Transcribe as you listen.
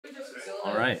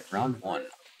Alright, round 1.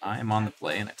 I am on the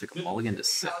play and I took a mulligan to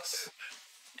 6.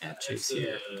 And Chase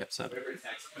here kept 7.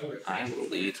 I will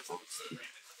lead.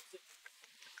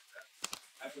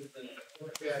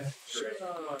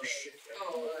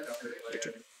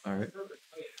 Alright.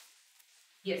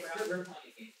 Yes.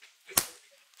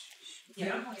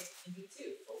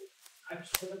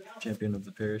 Champion of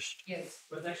the parish. Yes.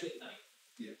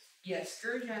 Yes.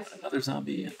 Another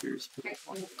zombie enters. Okay.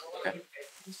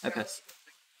 I pass.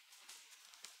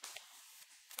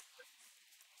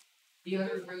 The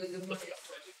other really good one.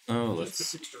 Oh,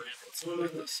 let's like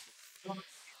this.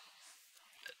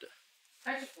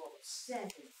 I just rolled a 7.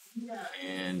 No.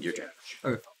 And your turn.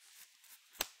 Okay.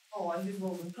 Oh, I just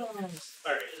rolled a 5.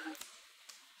 Alright.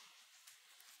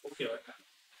 Okay.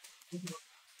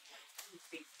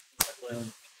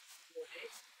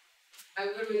 I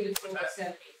literally just rolled a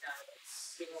 7 now.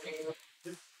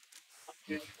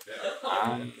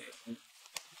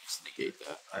 Just negate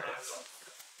that. Alright.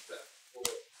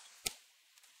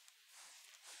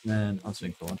 Then I'll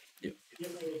swing for 1. Yep.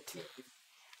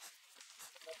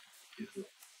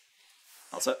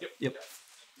 All set? Yep.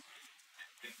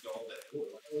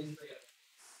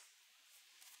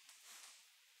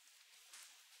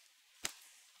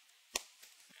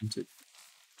 And to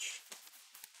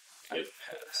I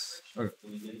pass.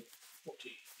 Okay.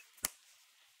 14.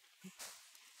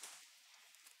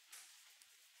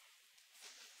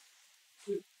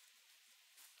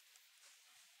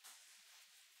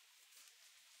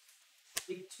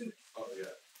 Oh, yeah.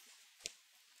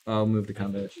 I'll move to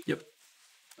combat. Yep.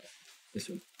 This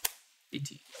one.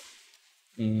 18.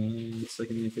 And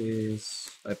second phase,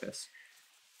 I pass.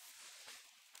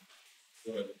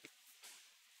 Go ahead.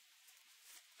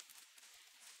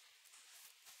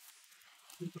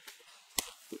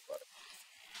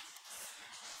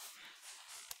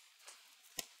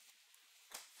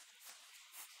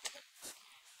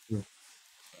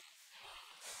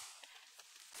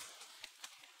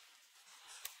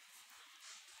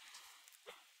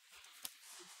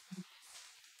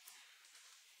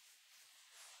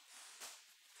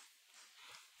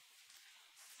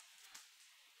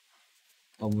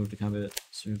 I'll move to combat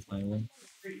soon as my 1.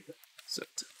 Set.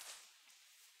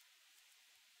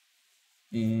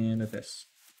 And I pass.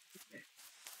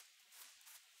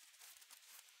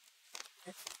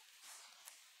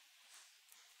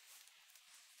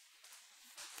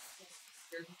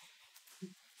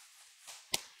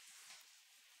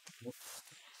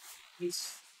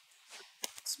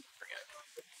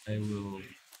 I will.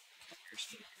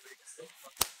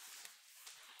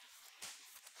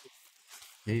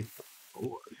 Hey,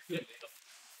 4. I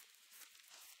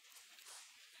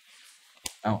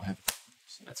don't have it.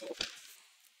 So that's all.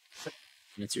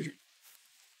 And it's your turn.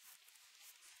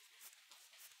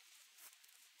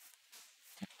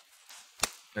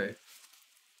 Alright.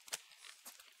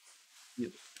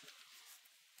 Yep.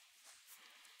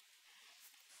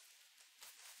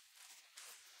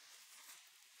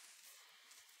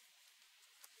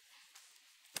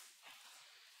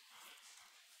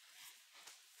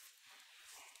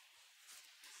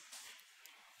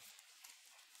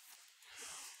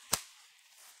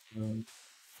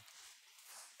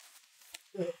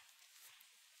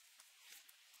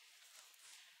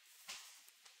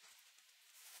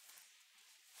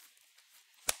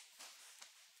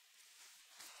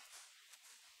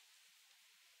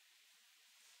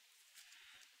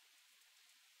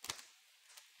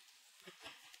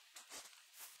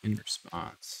 In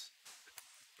response,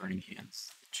 Burning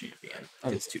Hands, the champion,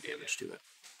 gets 2 damage to it.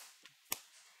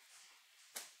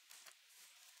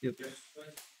 Yep.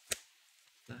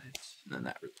 And then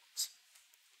that reloads.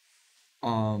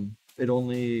 It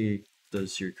only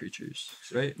does your creatures,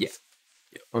 right? Yeah.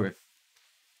 Yeah. Okay.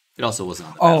 It also wasn't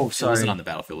on the battlefield. Sorry. It wasn't on the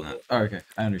battlefield when that. Oh, okay,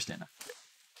 I understand now.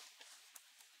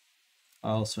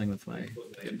 I'll swing with my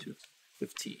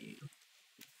 15.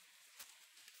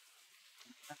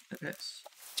 That hits.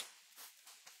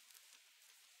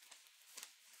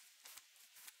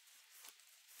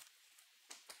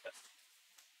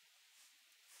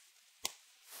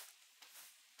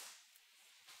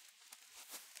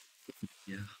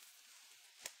 Yeah.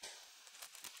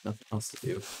 Nothing else to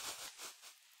do.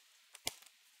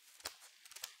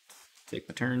 Take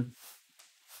my turn.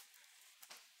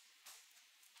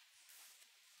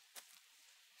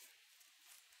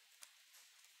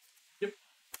 Yep.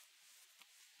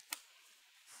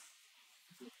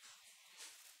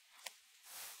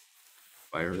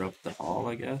 Fire up the hall,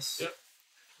 I guess. Yep.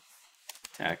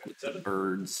 Attack with the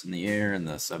birds in the air and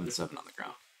the 7/7 on the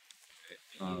ground.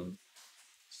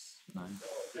 9.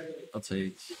 I'll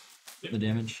take the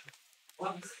damage.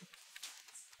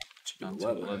 Should be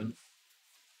 11.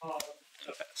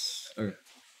 Pass. Okay.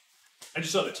 I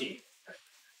just saw the T.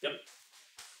 Yep.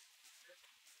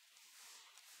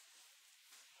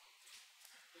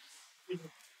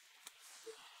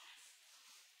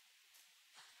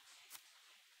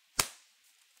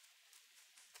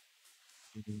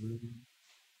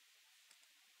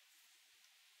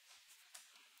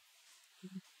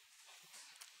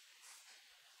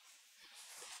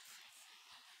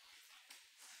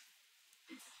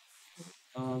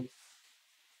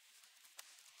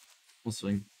 We'll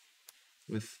swing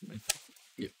with my.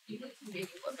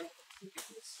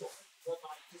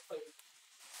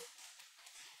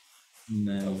 And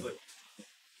then,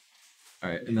 all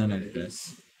right, and then I do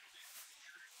this.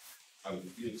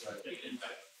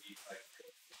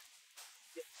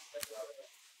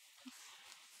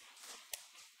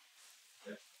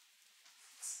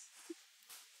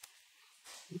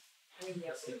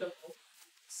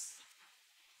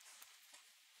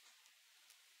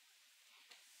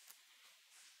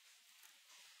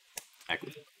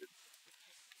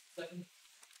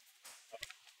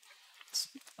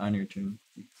 On your turn,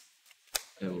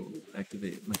 I will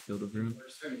activate my field of ruin.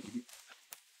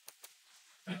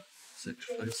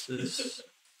 Sacrifices.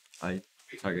 I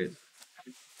target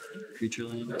creature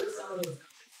land. That's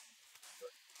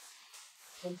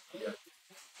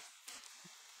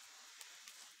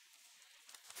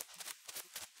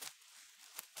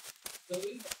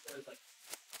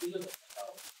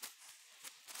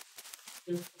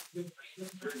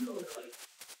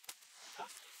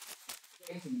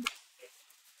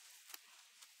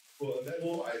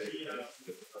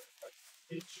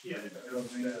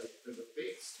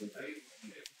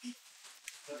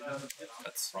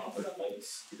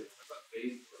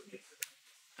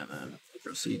and then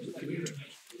proceed with your turn.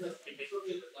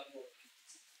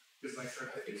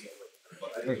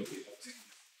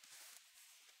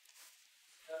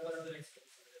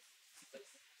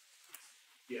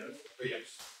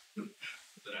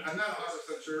 I'm not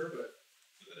 100% sure, but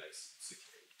for the next 6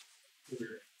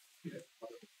 years.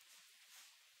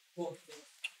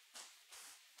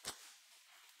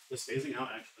 Does phasing out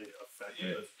actually affect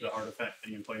the artifact that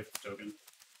you play with the token?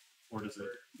 Or does it?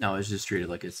 No, it's just treated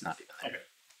like it's not even there.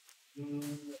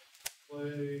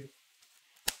 Okay.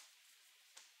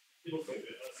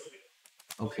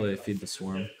 I'll play Feed the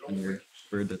Swarm on your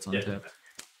bird that's untapped.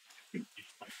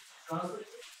 Oh,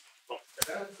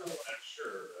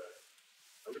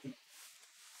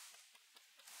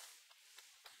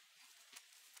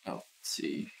 let's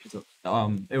see.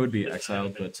 It would be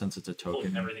exiled, but since it's a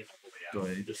token, do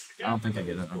I don't think I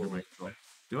get it under my control.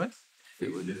 Do I? If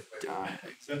it would die,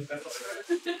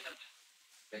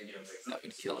 that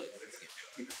would kill it.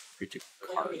 Creature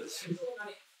card is.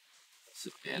 So,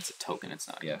 yeah, it's a token. It's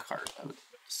not a card. I would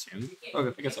assume.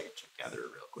 Okay, I guess I can check gather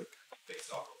it real quick.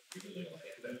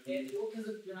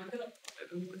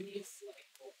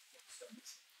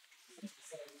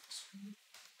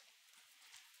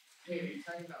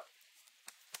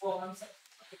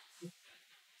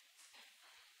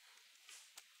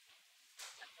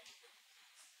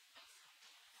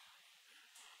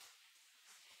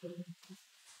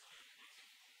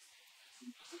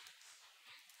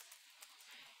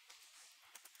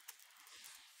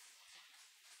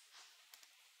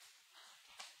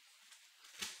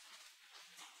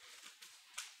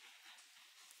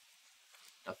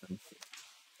 Nothing.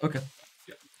 Okay.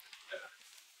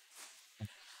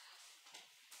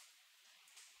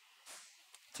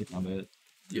 Take my bet.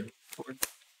 Yep. Forward.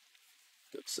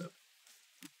 Good so.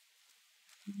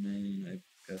 And then I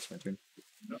guess my turn.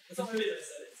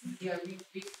 Yeah, we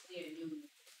recently a new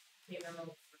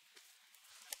PMO.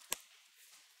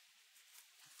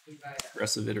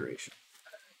 Progressive iteration.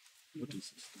 What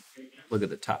is this? Look at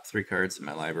the top 3 cards in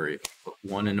my library. Put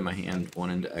 1 into my hand, 1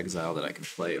 into exile that I can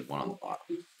play, and 1 on the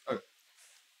bottom. Okay.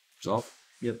 Resolve?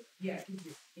 Yep. Yeah,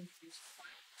 introduce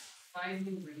 5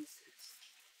 new races,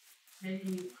 10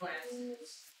 new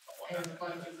classes, and a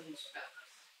bunch of new spells.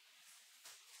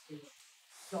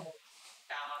 So,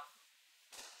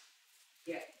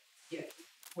 yeah.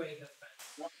 Wait a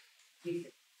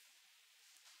minute.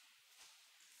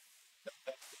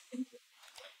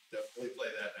 Definitely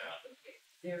play that now.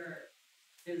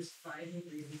 There's 5 new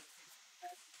races.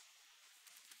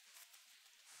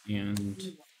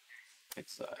 And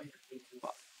exile.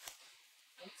 Bottom.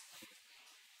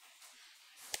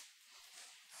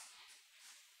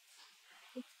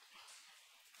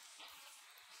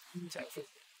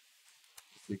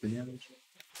 Sleeping damage.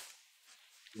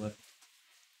 What?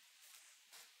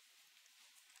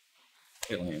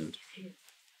 Hit land.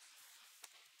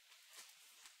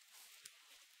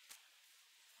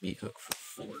 Meat hook for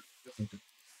 4.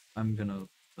 I'm gonna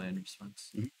play in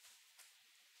response.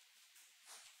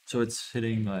 So it's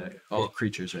hitting all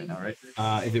creatures right now, right?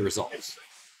 If it resolves.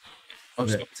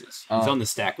 Okay. It's on the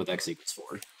stack with X equals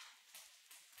 4.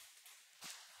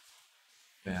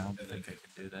 Yeah, I don't think I can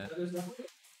do that.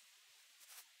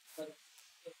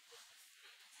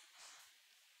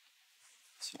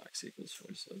 So X equals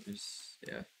 4, so there's,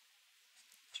 yeah.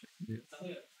 Check and do.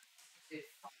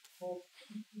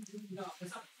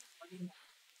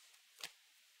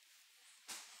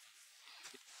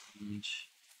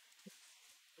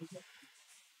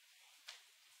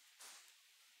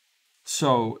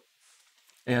 So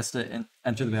it has to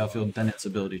enter the battlefield, then its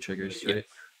ability triggers, right?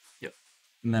 Yep.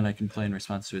 And then I can play in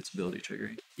response to its ability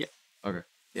triggering. Yeah. Okay.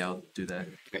 Yeah, I'll do that.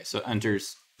 Okay, so it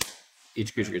enters.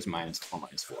 Each creature gets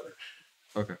 -4/-4.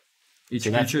 Okay. Each So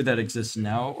that's- creature that exists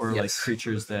now, or like Yes.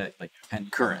 creatures that like can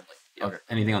Currently. Yep. Okay.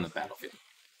 Anything on the battlefield.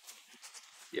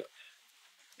 Yep.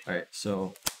 All right.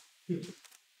 So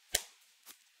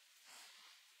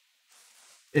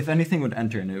if anything would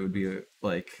enter, and it would be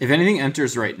like If anything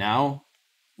enters right now,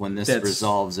 when this That's-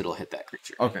 resolves, it'll hit that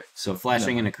creature. okay. So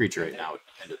flashing in a creature right now would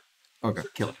end up Okay.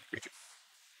 killing a creature.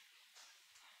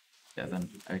 Yeah.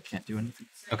 Then I can't do anything.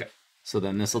 Okay. So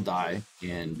then this will die,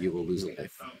 and you will lose a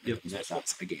life. Yep. And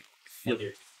that's a game.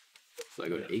 Yep. So I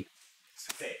go to 8,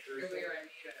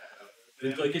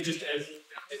 Like it just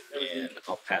and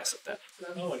I'll pass at that.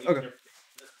 Okay.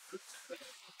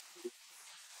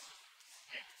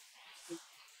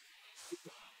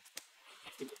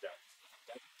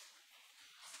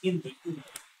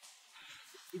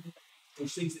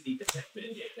 Those things that need to happen,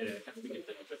 and it have to get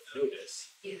them to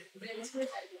notice. Yeah, but it's with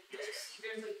there's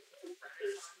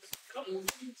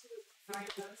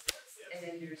like and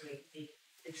then there's like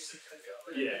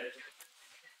Yeah.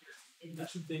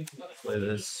 That's the thing. Play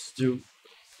this.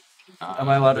 Am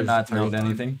I allowed to not target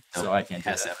anything? No, So I can't do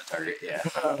has to that. have a target. Yeah.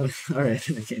 All right.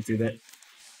 I can't do that.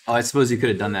 Oh, I suppose you could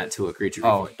have done that to a creature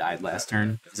before Oh. it died last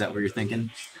turn. Is that what you're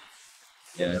thinking?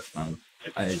 Yeah.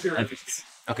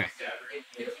 Okay.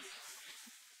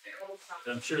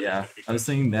 I'm sure. Yeah, I was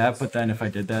thinking that, but then if I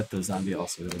did that, the zombie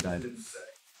also would have died.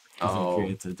 Oh,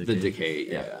 creates a the decay.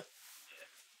 decay. Yeah. Yeah.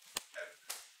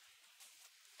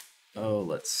 Oh,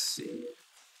 let's see.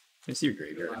 I see your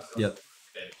graveyard. Yep.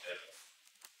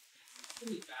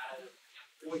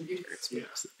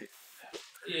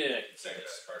 Yeah.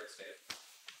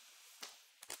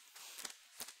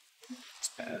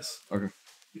 Just pass. Okay.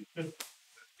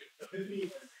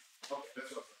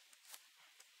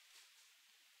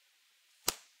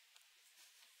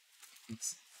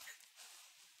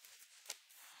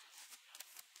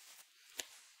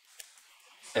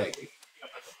 Hey,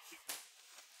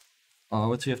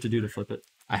 What's you have to do to flip it?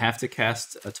 I have to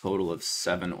cast a total of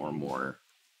 7 or more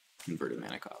converted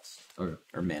mana cost Okay.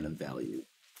 or mana value,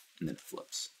 and then it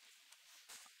flips.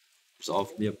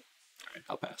 Resolve. Yep. All right,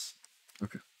 I'll pass.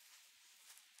 Okay.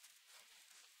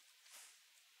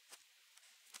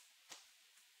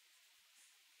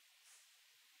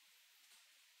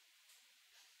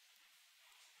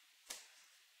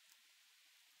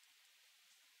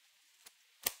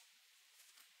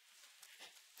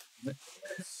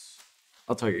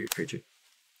 I'll target your creature.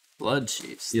 Blood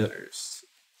Chiefs. Yep. Thirst.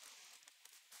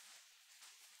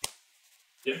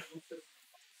 Yeah.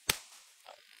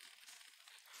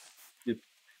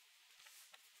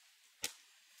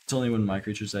 It's only when my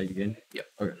creatures die you gain? Yep.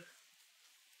 Okay.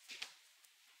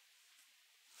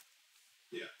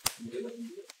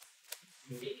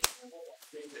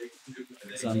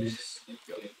 Zombies.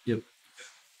 Yep.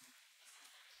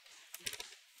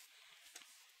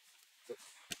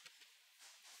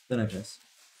 Then I pass.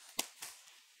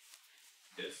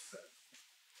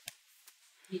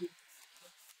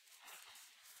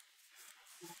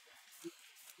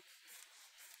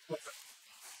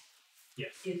 Yeah.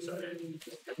 Sorry.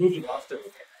 Moving off the.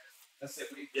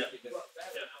 Yeah.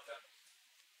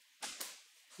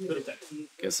 Put it back.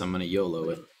 Guess I'm gonna YOLO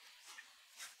it.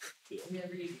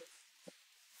 whenever you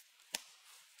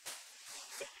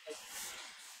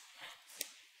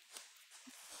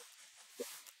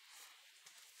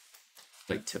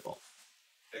Like Tipple.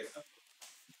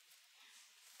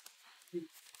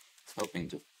 Hoping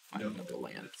to find another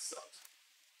land.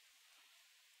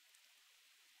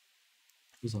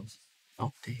 Resolves.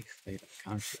 Oh, Dave, they have a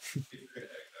contract.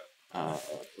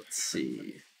 Let's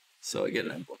see. So I get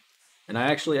an emblem. And I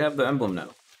actually have the emblem now.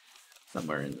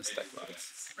 Somewhere in this deck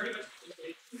box.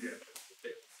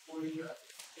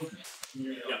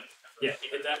 Yeah. Yeah. You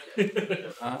hit that.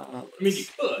 I I mean, you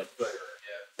could, but.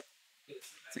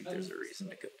 think there's a reason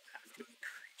to go after the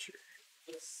creature.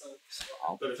 So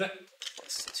I'll But is that?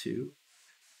 +2.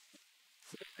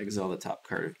 Exile the top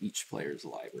card of each player's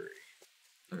library.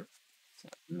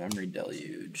 Memory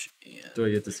Deluge and Do I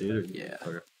get to see it? Or? Yeah.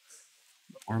 Okay.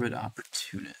 Orbit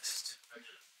Opportunist.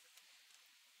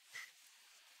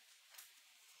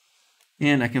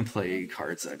 And I can play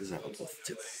cards exiled with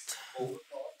Tibalt.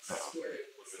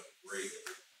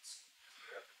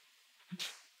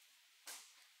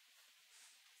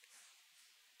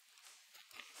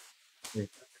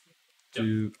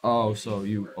 So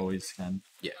you always can.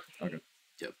 Yeah. Okay.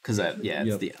 Yep. Because it's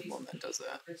Yep. the emblem that does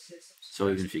that. So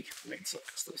even if you can make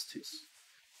select those two.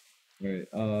 Alright,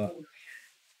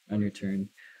 on your turn.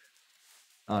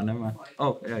 Never mind.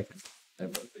 Oh, yeah, I can. I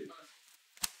have both.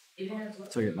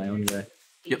 So I get my own guy.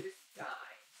 Yep.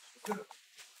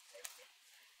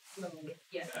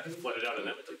 Flood it out of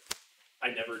that. I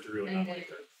never drew an online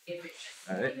card.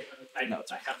 Alright. I know.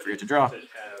 I have Forget to draw. to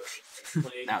have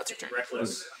Now it's your turn.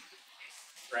 Reckless,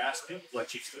 Grasp, Blood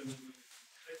Chief's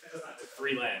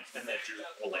 3 lands, and then drew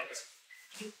a lands.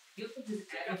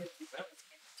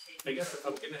 I guess if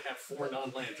I'm going to have 4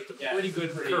 non-lands, it's a pretty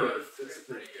good curve. It's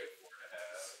pretty good.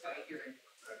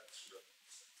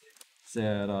 Is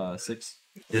that 6?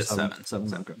 It's 7.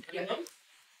 7. Okay.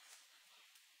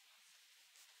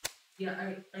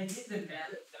 Yeah, I did the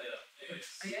math.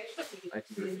 I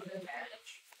actually did the math,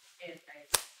 and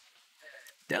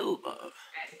Delva.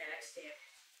 at max damage.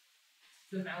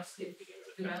 The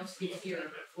mouse did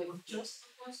here with just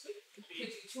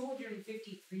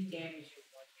 253 damage in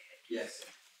one hit. Yes.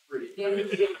 Pretty.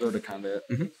 Go to combat.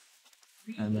 Mhm.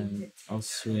 And then I'll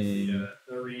swing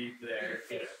 3 there.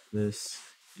 this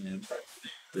and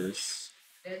this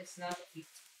That's not.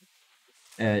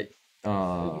 at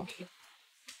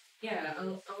Yeah,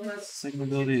 unless second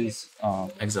ability is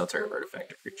Exile target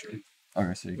artifact or creature,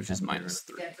 okay, so you which can is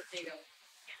 -3. that's the thing.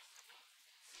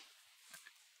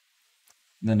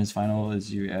 Then his final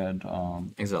is you add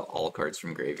Exile all cards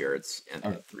from graveyards and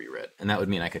add 3 red. And that would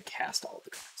mean I could cast all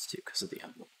the cards too because of the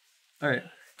emblem. alright.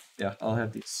 Yeah, I'll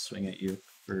have these swing at you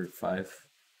for 5.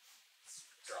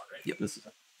 Yep. This is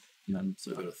and then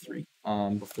So go to 3.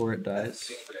 before it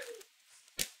dies,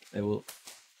 it will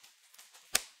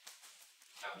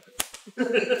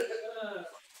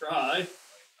Try.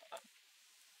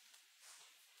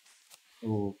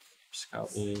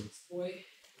 scalpel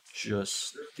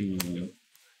just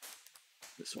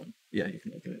this one. Yeah, you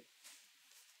can look at it.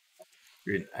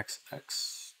 You're an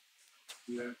XX.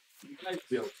 Yeah. I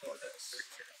feel for this.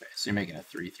 Okay, so you're making a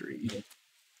 3/3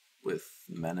 with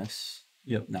menace.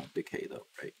 Yep. Not decay though,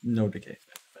 right? No decay.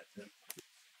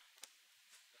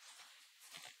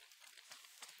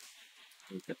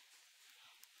 Okay.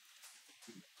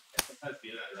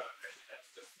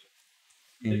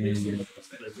 And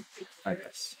I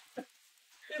guess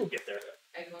It'll get there.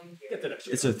 Get the next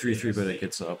it's a 3/3, but it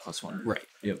gets a +1. Right.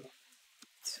 Yep.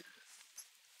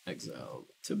 Exile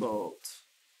Tibalt.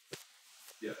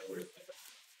 Yeah.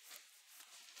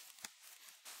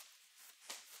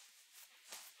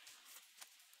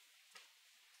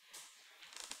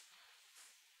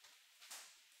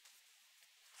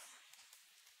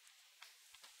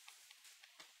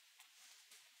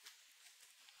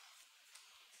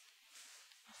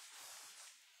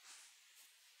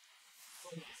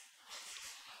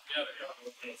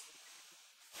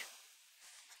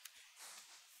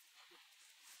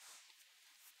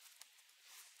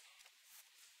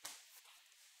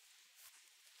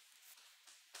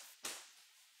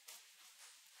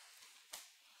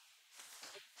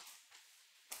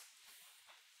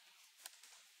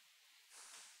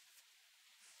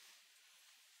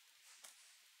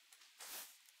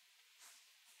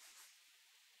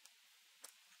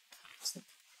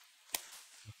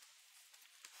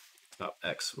 Top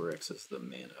X, where X is the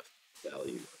mana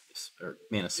value, or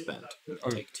mana spent.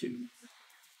 Take 2.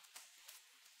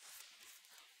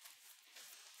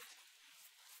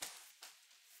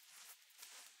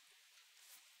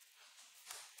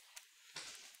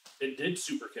 It did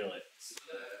super kill it.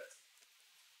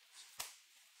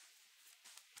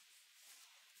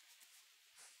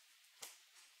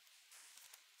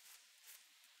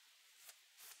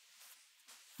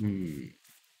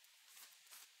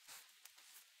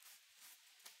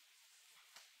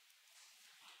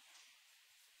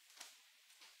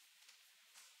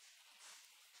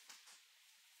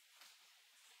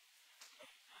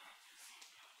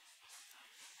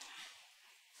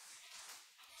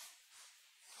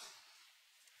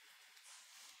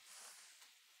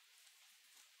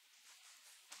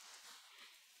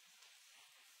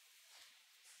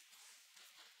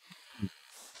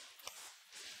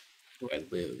 I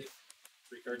live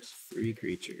 3 cards. 3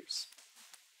 creatures.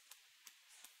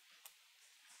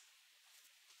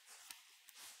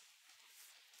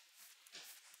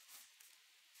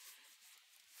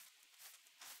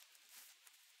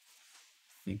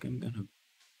 think I'm gonna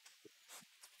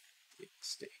make a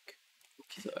mistake.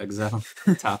 So exile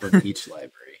the top of each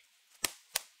library.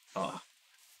 Oh,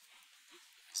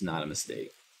 it's not a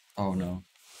mistake. Oh no.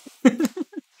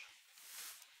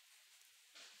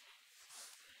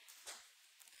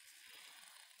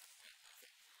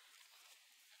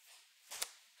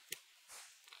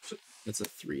 It's a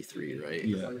 3/3, right?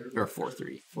 Yeah. Or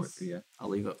 4/3. 4/3, yeah. I'll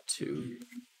leave up 2.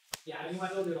 Be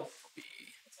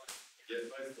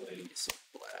so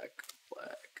black.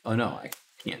 Oh no, I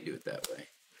can't do it that way.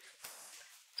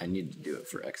 I need to do it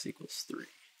for x equals 3.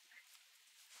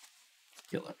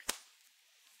 Kill him.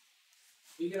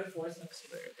 You get a force.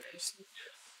 There's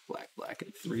black,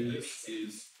 and 3.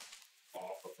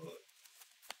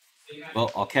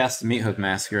 Well, I'll cast Meat Hook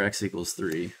Massacre, x equals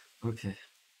 3. Okay.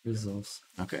 Results.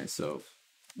 Okay, so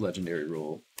legendary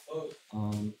rule.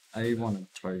 I want to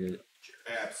target.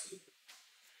 Absolutely.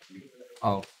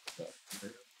 Oh.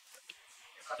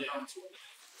 I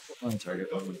want to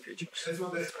target one of the creatures.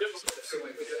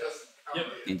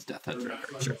 Means death head for every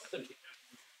creature.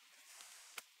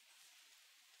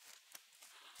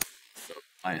 So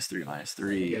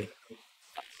 -3,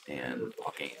 and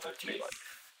I'll gain 3 life.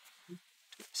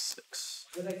 6.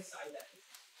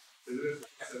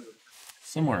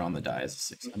 Somewhere on the die is a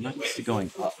 6. I'm not used to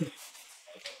going up.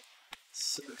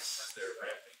 6.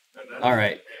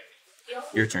 Alright.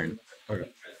 Your turn.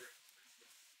 Okay.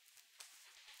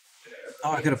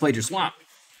 Oh, I could have played your swamp.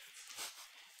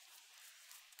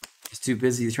 He's too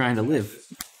busy trying to live.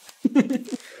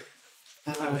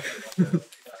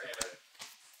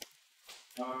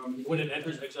 When it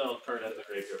enters exile card out of the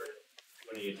graveyard,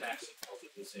 when he attacks, it also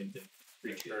do the same thing. For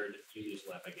each card, you lose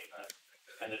life, I gain that.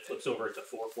 And it flips over to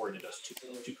 4/4 and it does two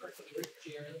cards of the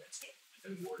graveyard.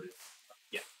 And rewarded.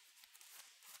 Yeah.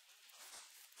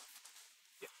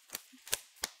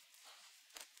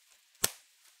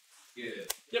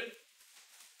 Yep.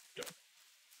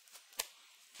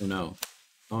 Oh no.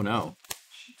 Oh no.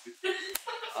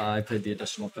 I paid the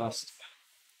additional cost.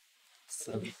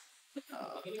 7.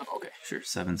 Okay, sure.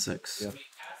 7/6. Yeah.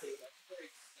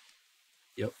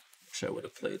 Yep. Wish I would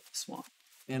have played the swamp.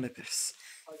 And I pass.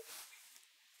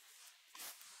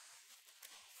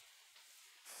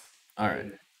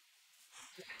 Alright.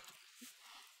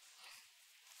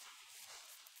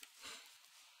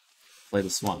 Play the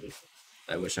swamp.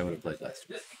 I wish I would have played last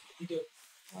week.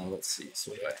 Let's see.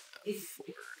 So what do I have? 4.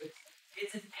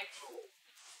 It's an actual.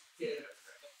 The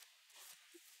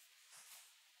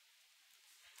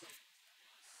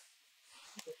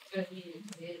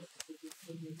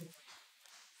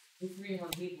 3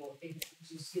 1 people think that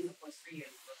you see the +3.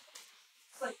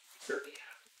 It's like,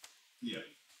 Yeah.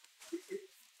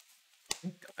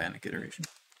 Panic iteration.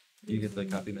 You get the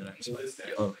copy that I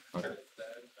Oh, okay.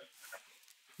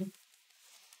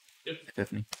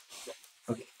 Epiphany.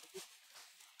 Okay.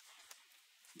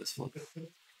 This flip.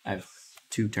 I have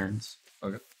 2 turns.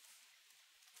 Okay.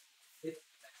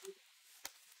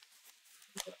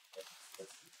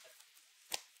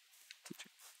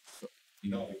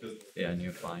 No, because Yeah, and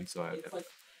you're flying, so I it's like,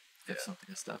 If something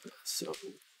to stop it. So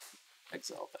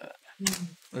exile that.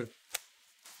 Okay.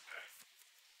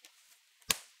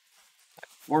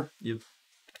 4. Yep.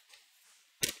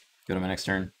 Go to my next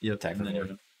turn. Yep. Attack from And the then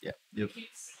board. you're- Yeah. Yep.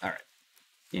 Alright.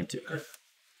 Game 2.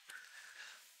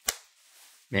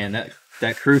 Man,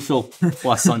 that crucial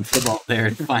plus on football there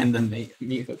to find the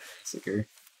Meat Hook Massacre.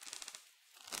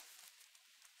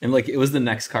 And like it was the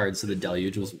next card, so the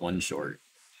deluge was 1 short.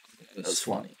 That was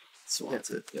funny. Swamp. That's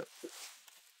it. Yep.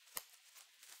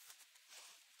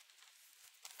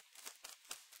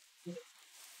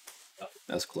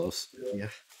 That was close. Yeah.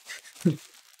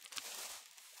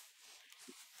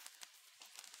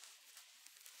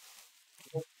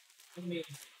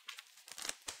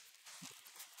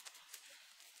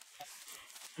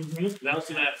 Now it's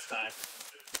Matt's time.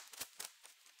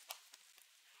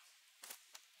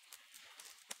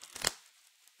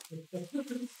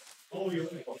 Oh, you're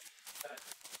right.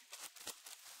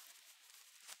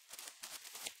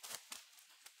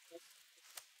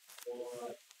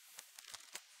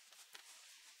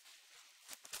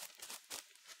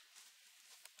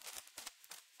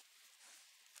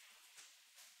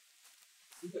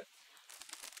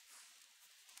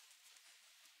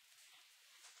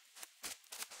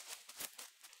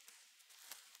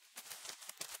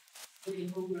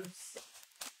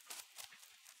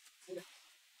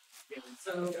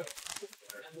 so,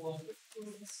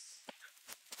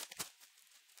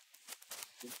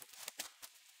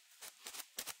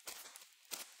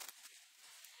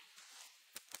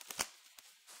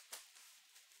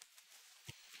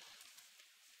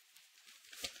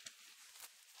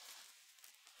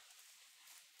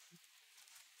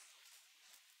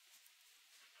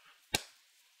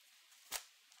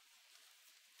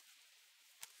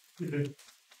 Yeah.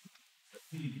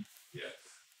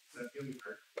 That feeling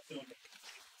hurt.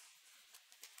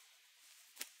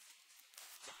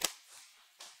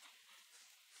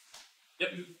 Yep.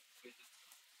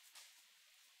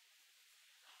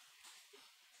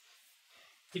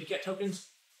 Kitty cat tokens.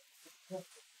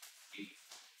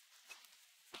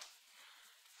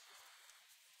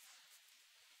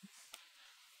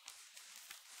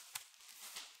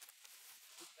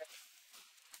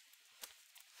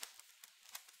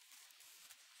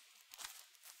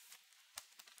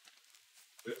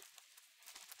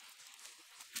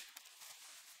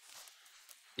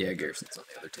 Yeah, Garrison's on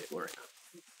the other table right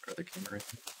now. Or other camera right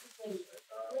now.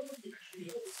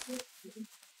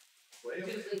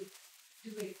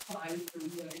 Just like 5 for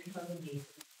you and come and me.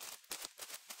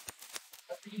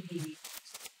 A 3D.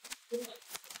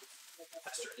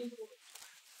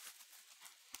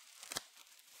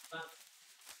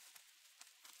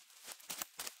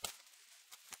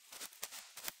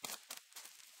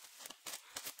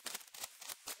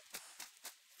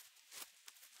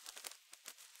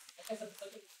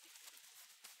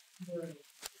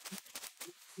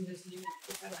 This new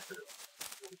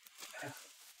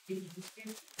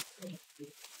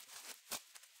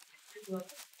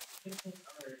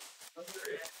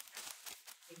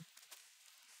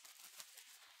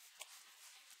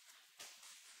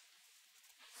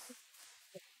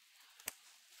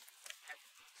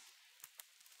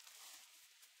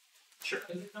Sure.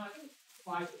 Would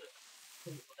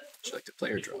you like to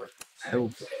play or draw?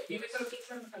 No.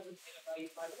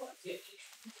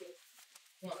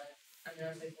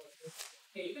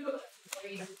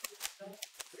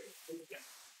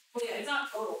 Well, yeah, it's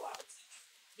not total five.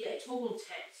 Yeah, total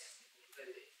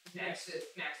 10. Max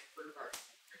per card.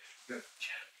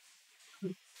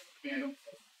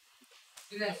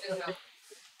 Do that just how.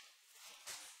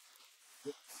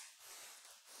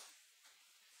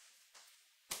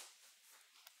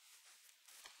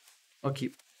 I'll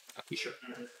keep. Sure.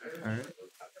 All right.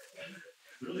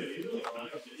 Really?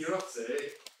 You don't say.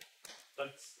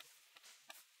 That's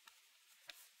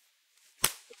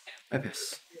I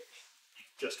pass.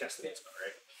 just cast the spell,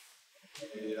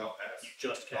 right? Yeah, I'll pass. You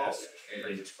just cast Oh,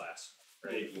 Razor's Class,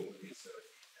 right? So,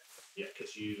 Yeah,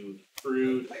 because you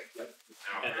brewed and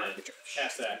then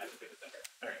cast that.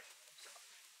 All right.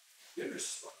 you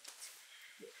respond.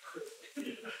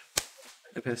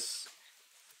 I pass.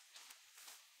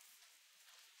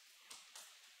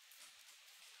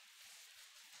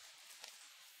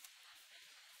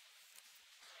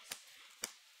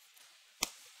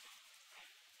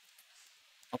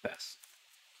 I'll pass.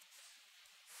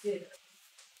 Yeah.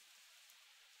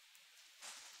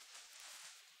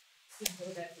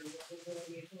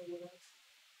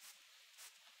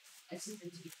 I see the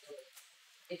teeth.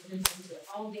 It turns into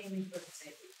all damage but the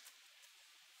same.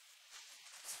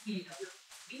 You know,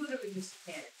 you would have been just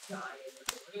can't die.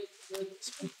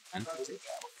 And take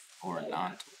out or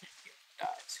non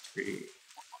dies. Create.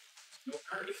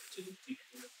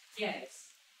 Yes.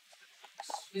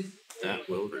 That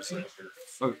will resolve.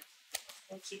 Okay.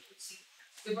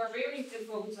 The barbarian can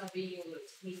focus on being able to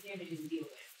take damage and deal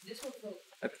with. This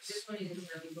one isn't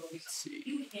really focused. Let's see.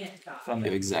 You can't die. You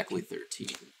have exactly 13.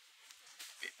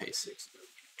 Pay 6.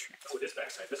 Oh, it is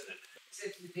backside, isn't it?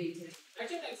 Except the day to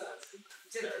actually makes sense.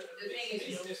 The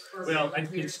thing is, Well,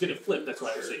 it's going to flip. That's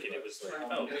why I was thinking it was like,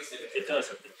 oh, it does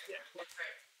have the. Yeah.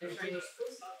 they're trying to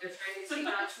take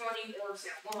on 20 orcs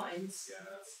at once.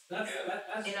 Yeah,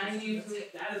 And I'm usually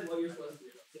That is what you're supposed to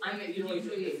do. I'm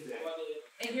usually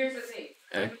and here's the thing.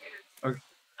 Okay.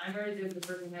 I'm ready to the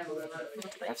person have a lot of fun.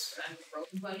 Like I'm a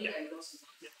broken buddy, I go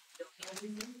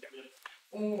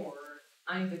or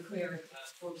I'm the cleric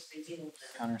that's supposed to deal with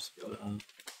them. Counter spell.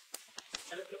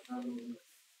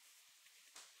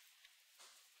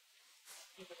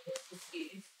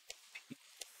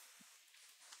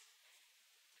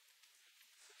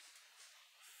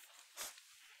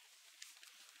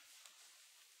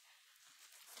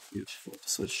 Beautiful.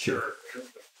 Switch. sure.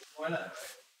 Why not?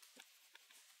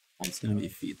 It's gonna be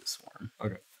feed the swarm.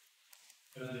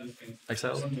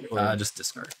 Exile? Just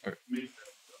discard. Okay.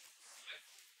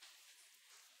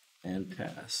 And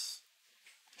pass.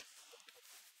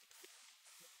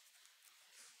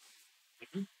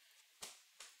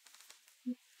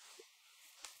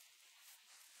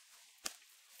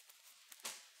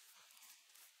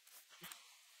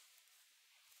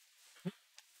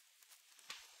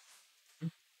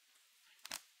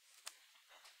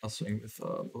 I'll swing with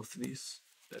both of these.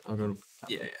 I'll go to.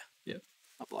 Yeah. Yeah.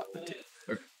 I'll block the 2.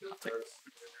 Okay. I'll take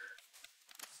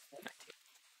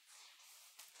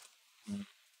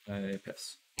I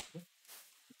pass.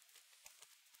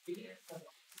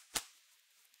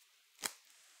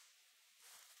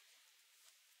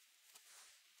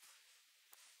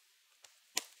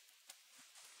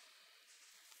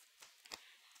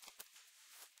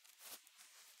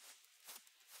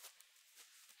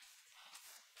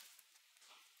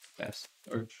 Pass.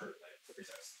 Or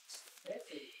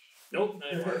Nope.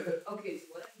 Not anymore. Okay, so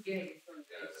what I'm getting from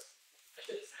this, I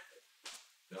should have said it.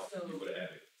 No, So- you would have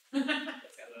added.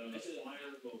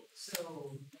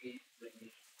 So,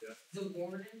 the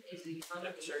warden is the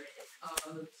combination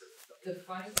of the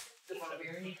fight, the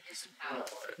barbarian, and the power.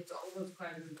 It's all those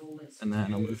classes of golden. And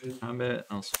then I'll move to combat.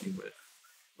 I'll swing with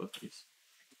both these.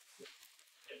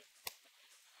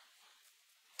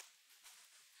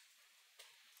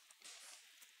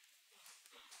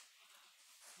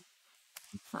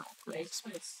 Infernal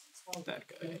Growth. That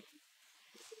guy.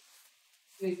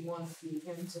 Big one who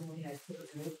him someone had put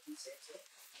a note and said so.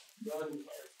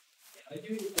 I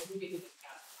do get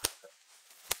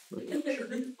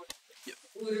this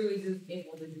literally just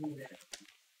able to do that.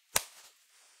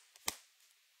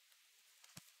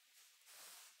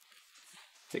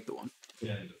 Take the one.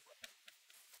 Yeah.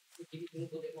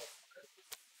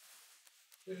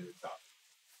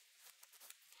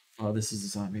 Oh, this is a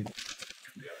zombie.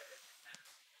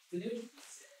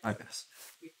 I pass.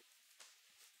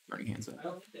 Burning Hands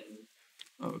up.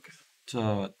 Oh, okay.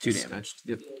 2 damage.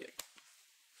 Yep.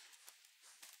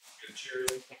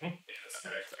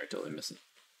 Sorry, totally missing.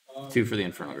 2 for the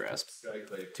Infernal Grasp.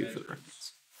 2 for the Burning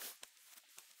Hands.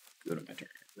 Go to my turn.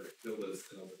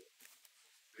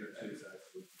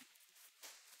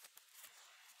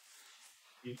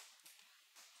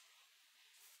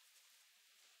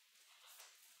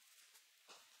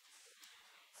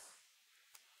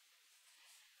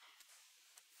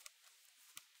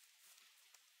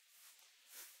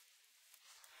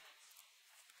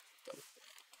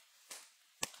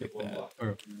 Take that.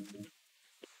 Or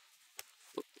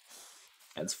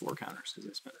adds 4 counters because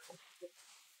I spent 4.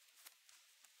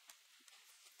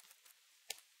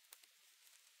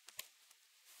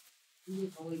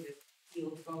 You only just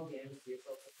heal 12 damage to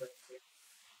yourself.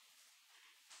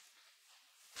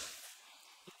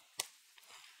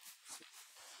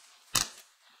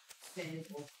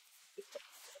 Painful.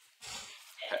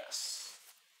 Pass.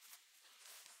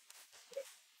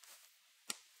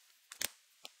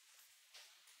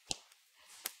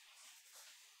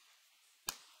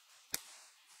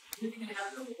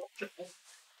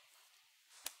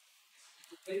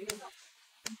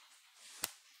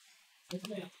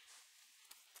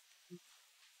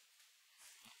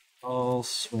 I'll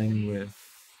swing with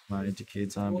my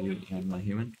decayed zombie and my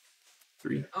human.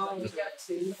 3. Oh, you got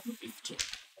 2. 15.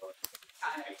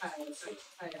 I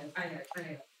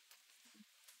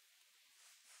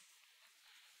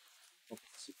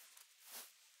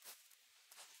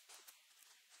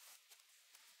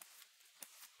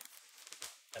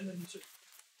And then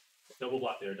double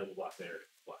block there, block there.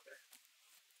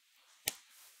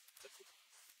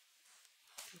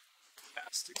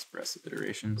 Past expressive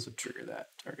iteration, so trigger that.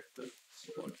 Target the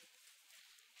one.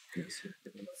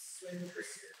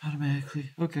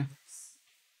 Automatically. Okay.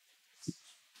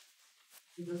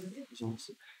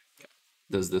 Results.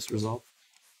 Does this resolve?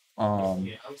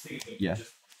 Yeah.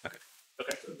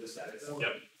 Okay, so this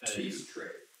yep. Jeez.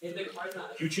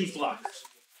 You choose blockers.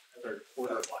 Or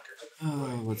order of blockers.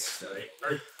 Oh, let's.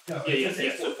 Or, yeah.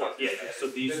 So far, yeah. So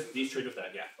these trade with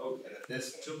that, yeah. Okay,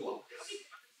 that's 2 blocks.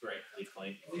 Right. Lead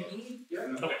claim. Okay. Okay. Yep.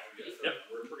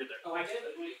 We're good there. Oh, I get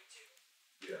it.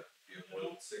 Yeah, you have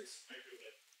 1, 6.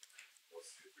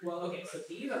 Well, okay, so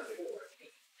these are 4.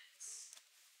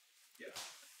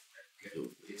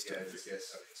 These guys, I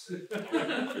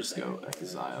guess. Just go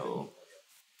exile.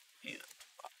 And.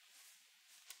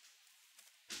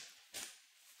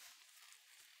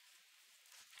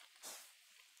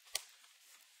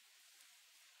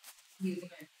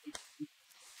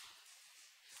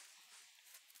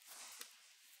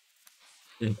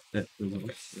 Yeah, that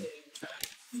resolves. Yeah.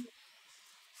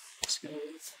 Just go.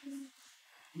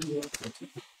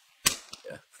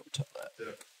 Yeah, foretell that.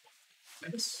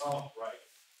 Nice. Oh, right.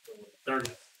 Third.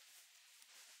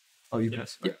 Oh, you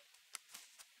pass. Yeah.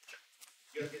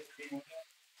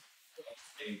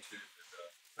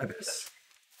 I pass.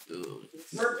 Ooh,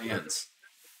 hands.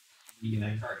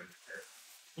 Yeah.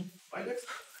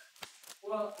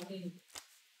 Well, I mean,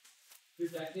 your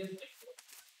deck is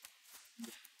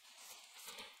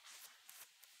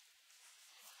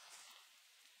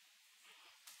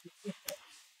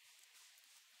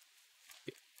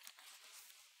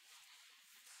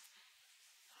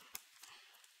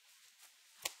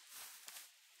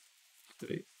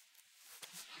Wait.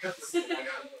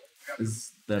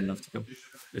 Is that enough to go?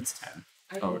 It's 10.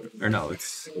 Oh, Or no,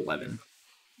 it's 11.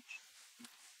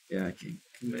 yeah, I can't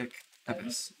come back. I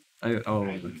pass. I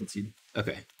concede.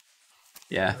 Okay.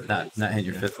 Yeah, not hitting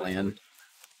your 5th land.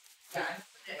 yeah.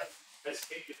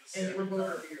 And we're both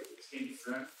over here.